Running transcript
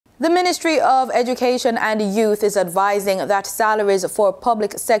The Ministry of Education and Youth is advising that salaries for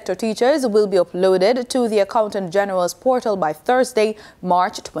public sector teachers will be uploaded to the Accountant General's portal by Thursday,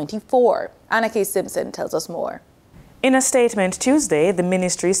 March 24. Anna K. Simpson tells us more. In a statement Tuesday, the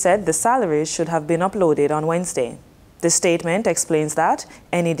ministry said the salaries should have been uploaded on Wednesday. The statement explains that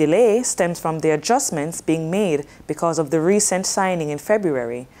any delay stems from the adjustments being made because of the recent signing in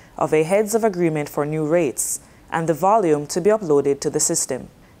February of a heads of agreement for new rates and the volume to be uploaded to the system.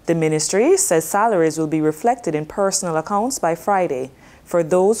 The ministry says salaries will be reflected in personal accounts by Friday for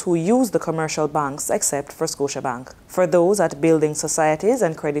those who use the commercial banks except for Scotiabank. For those at building societies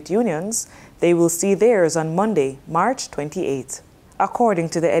and credit unions, they will see theirs on Monday, March 28. According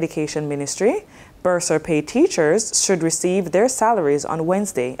to the Education Ministry, bursar paid teachers should receive their salaries on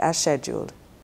Wednesday as scheduled.